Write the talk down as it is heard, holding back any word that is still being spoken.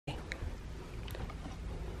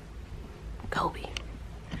Kobe.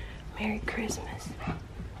 Merry Christmas.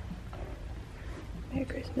 Merry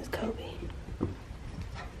Christmas, Kobe.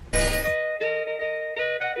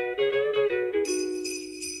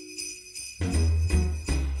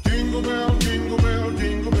 Jingle bell, jingle bell,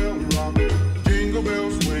 jingle bell rock. Jingle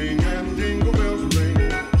bells swing and jingle bells ring.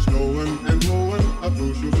 Snowing and blowing up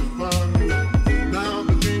bushels of fun. Now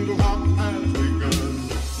the jingle hop has begun.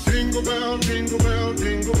 Jingle bell, jingle bell,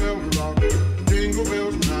 jingle bell rock. Jingle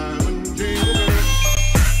bells time and jingle bells.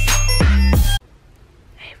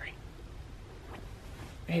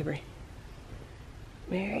 Avery.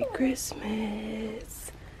 Merry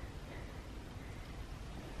Christmas.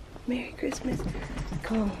 Merry Christmas.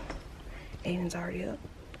 Come on. Aiden's already up.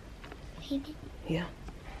 Aiden? Yeah.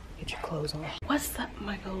 Get your clothes on. What's up,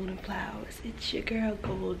 my golden flowers? It's your girl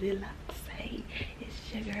Goldilocks. Hey,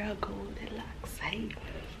 it's your girl Goldilocks. Hey,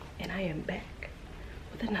 and I am back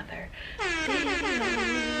with another video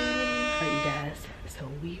for you guys. So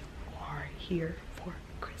we are here for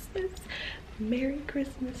Christmas. Merry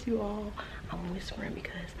Christmas, you all. I'm whispering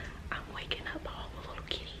because I'm waking up all the little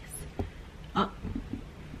kitties. Up.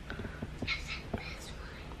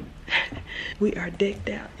 We are decked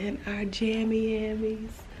out in our jammy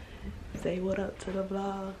yammies. Say what up to the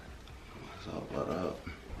vlog. What's up? What up?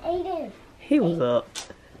 Aiden. He was up.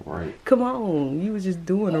 Right. Come on, you was just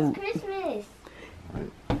doing them. It's Christmas.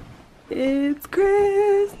 Right. It's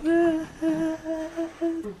Christmas.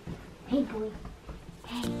 Hey, boy.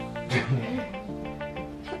 Hey.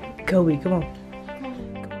 Kobe, come on.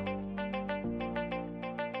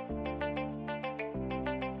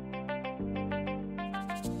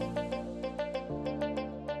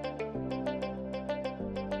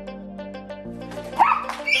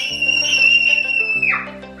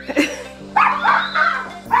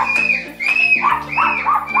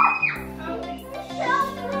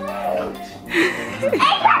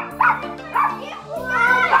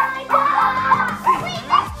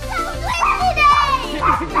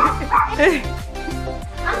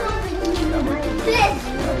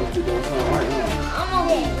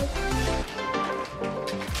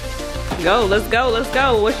 Go, let's go, let's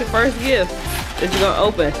go. What's your first gift that you're gonna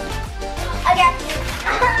open? I got you.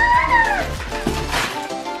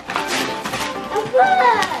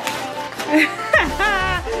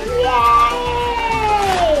 Yay!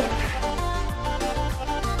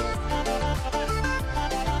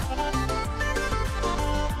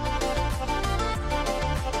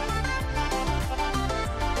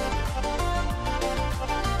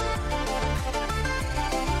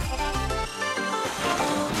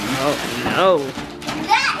 Oh no.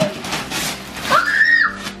 That is...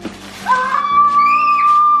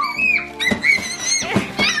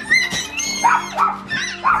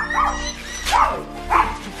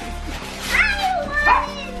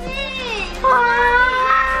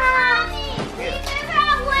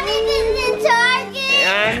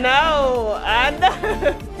 I know, I know.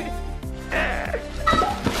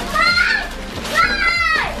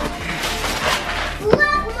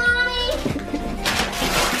 Look, Mommy!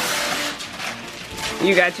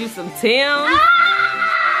 You got you some Tim.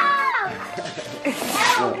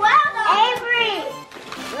 Oh, wow, Avery!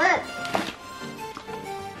 Look.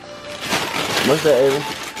 What's that, Avery?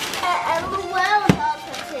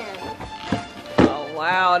 Oh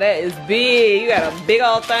wow, that is big. You got a big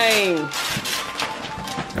old thing.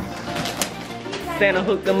 Santa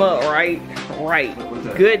hooked them up, right? Right.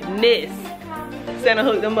 Goodness. Santa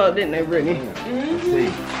hooked them up, didn't they, Brittany?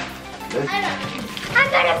 See. I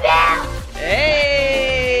got a bell!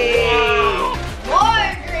 Hey!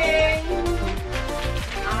 More drinks!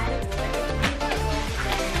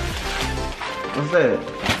 What's that?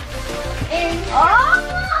 Oh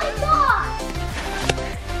my God!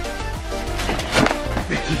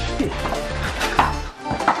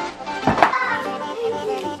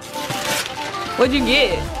 What'd you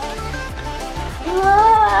get?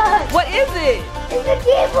 Look! What is it? It's a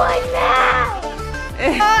keyboard now!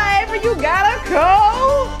 Oh, Avery, you got a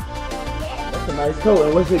coat? That's a nice coat.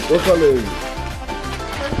 And what's it? What color is it?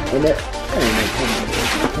 And that ain't no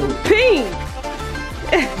coat. Pink.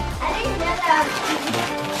 I didn't know that.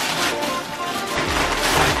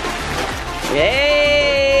 Yay!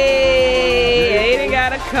 Aiden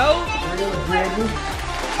got a coat.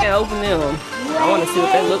 And open them. I want to see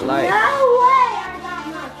what they look like. No way! I got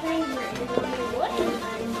my favorite. What is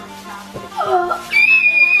in my top?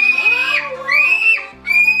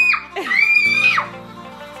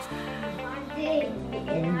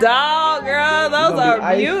 Dog, girl, those are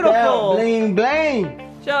beautiful. Bling bling.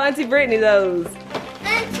 Show Auntie Brittany those.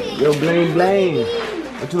 Auntie, Yo, bling bling.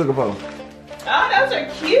 What you looking for? Oh, those are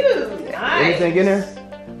cute. Nice. Anything in there?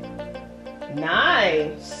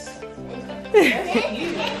 Nice.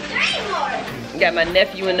 Got my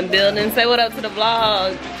nephew in the building. Say what up to the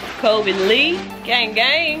vlog. Kobe Lee. Gang,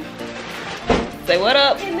 gang. Say what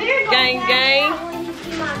up. Gang, gang.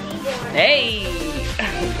 Hey.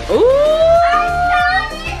 Ooh.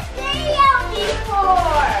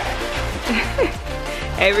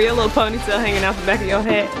 Avery, your little ponytail hanging out the back of your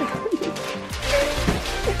head.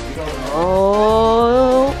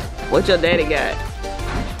 Oh, what your daddy got?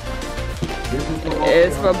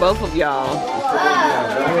 It's for both of y'all.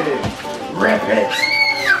 Rip it.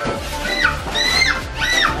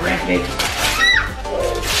 Rip it.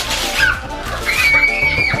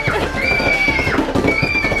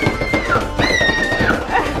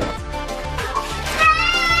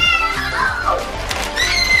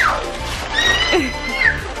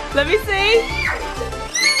 Let me see.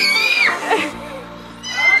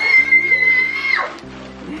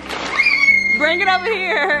 Bring it over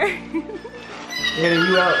here. Hitting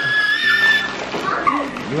you up.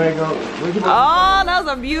 You ain't go. Oh, those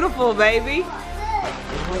are beautiful, baby.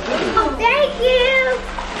 Oh, thank you.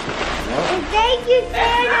 And thank you,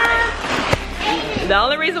 Santa. The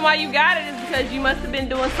only reason why you got it is because you must have been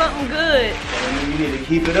doing something good. You need to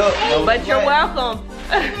keep it up. But you're welcome.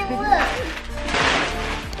 And look.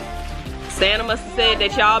 Santa must have said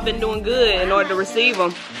that y'all been doing good in order to receive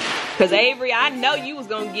them. Cause Avery, I know you was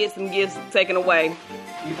gonna get some gifts taken away.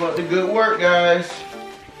 Keep up the good work, guys.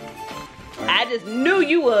 I just knew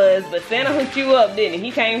you was, but Santa hooked you up, didn't he?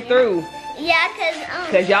 He came through. Yeah,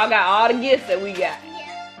 Cause y'all got all the gifts that we got.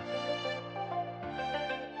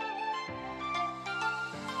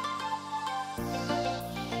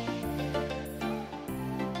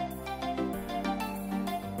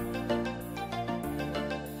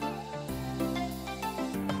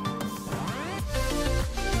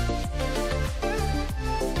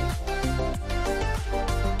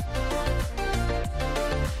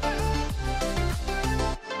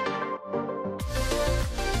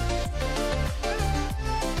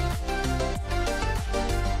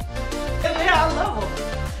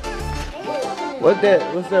 What's that?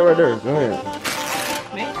 What's that right there? Go ahead.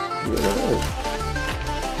 Me? Yeah, that is.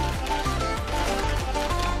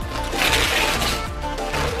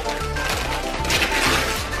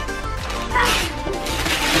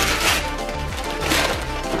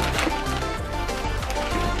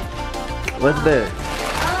 What's that?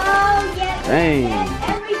 Oh, yes. Dang. Yes,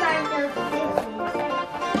 everybody knows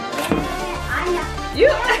this. You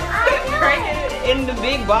cranking it in the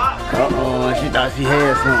big box. Uh-oh, she thought she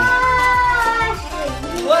had something.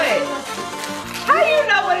 What? How do you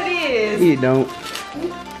know what it is? You don't.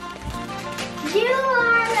 You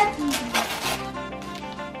are lucky.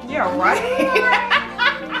 Yeah, right.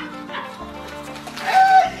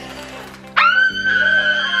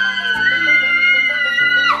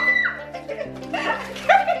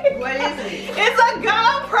 What is it? It's a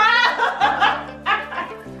GoPro.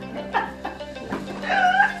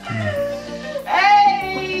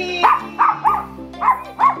 Hey.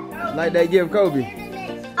 Like that gift, Kobe.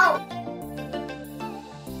 Oh.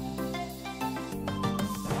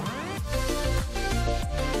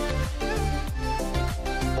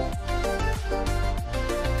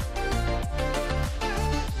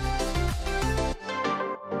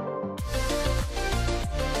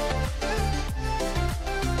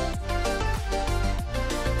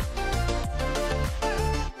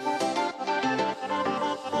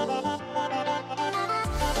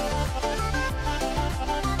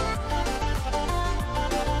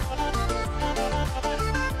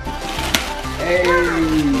 Hey, I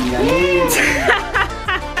need it.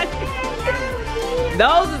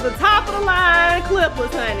 Those are the top of the line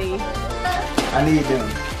clippers, honey. I need them.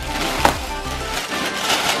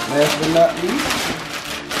 Last but not least.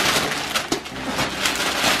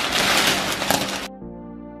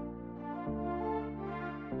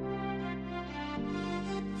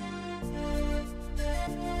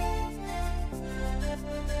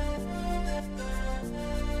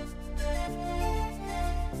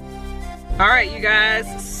 All right, you guys.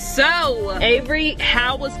 So, Avery,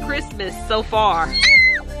 how was Christmas so far?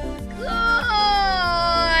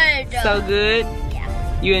 Good. So good?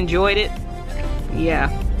 Yeah. You enjoyed it? Yeah.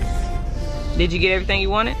 Did you get everything you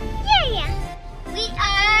wanted? Yeah. We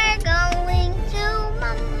are going to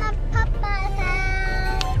Mama Papa's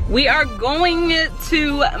house. We are going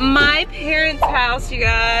to my parents' house, you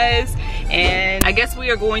guys. And I guess we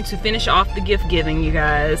are going to finish off the gift giving, you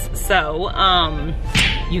guys. So,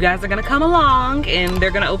 you guys are gonna come along and they're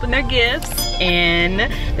gonna open their gifts and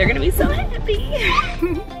they're gonna be so happy.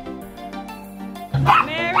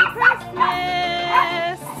 Merry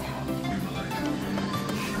Christmas!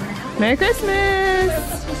 Merry Christmas!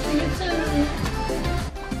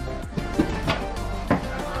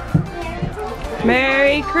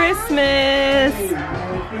 Merry Christmas.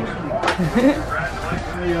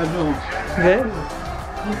 How y'all doing? Good.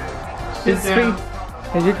 It's sweet.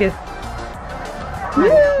 Here's your kiss. Woo.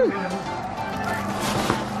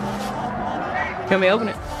 You want me to open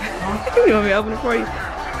it? You want me to open it for you?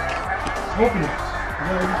 Open it.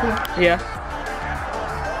 Yeah.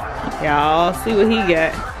 Y'all see what he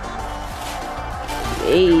got.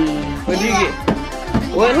 Hey, what did you get?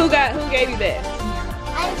 What? Who gave you that?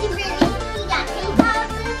 I'm too pretty. He got me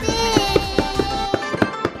positive.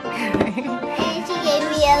 And she gave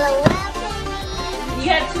me a little welcome. You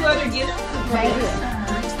had 2 other gifts. Right here.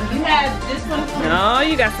 You had this one from Oh,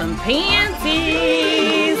 you got some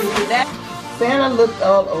panties. Santa looked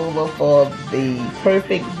all over for the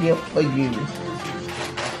perfect gift for you.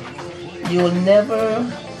 You'll never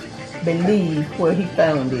believe where he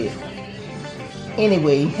found it.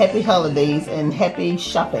 Anyway, happy holidays and happy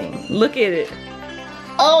shopping. Look at it.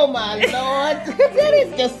 Oh my Lord, that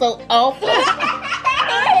is just so awful.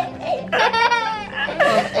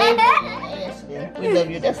 We love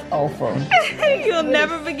you. That's awful. You'll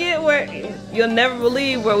never forget you'll never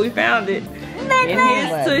believe where we found it. In his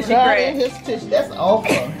tushy God, crack. in his tush. That's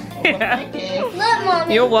awful. Well, Yeah. thank you. Look,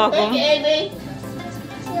 Mommy. You're welcome. Thank you, Amy.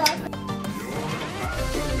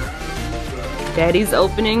 Daddy's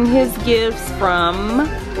opening his gifts from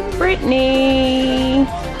Brittany.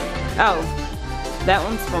 Oh, that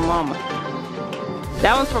one's for Mama.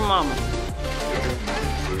 That one's for Mama.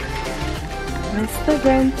 Mr.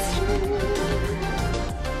 Grinch.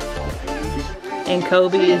 And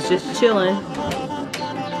Kobe is just chilling.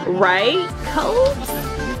 Right, Kobe?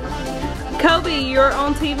 Kobe, you're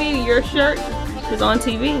on TV. Your shirt is on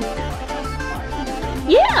TV.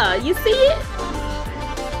 Yeah, you see it?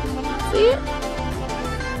 See it?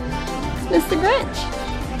 Mr. Grinch.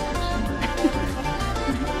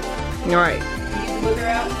 All right. Look her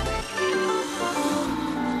out.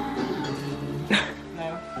 No.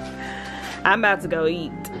 I'm about to go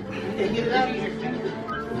eat. Get it out here.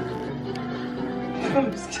 I'm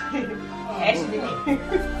just kidding. Ashley.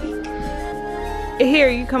 Here,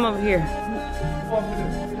 you come over here.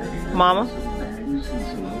 Mama.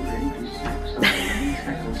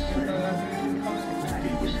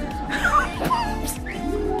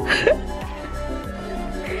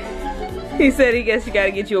 He said he guess you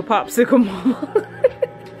gotta get you a popsicle, Mama.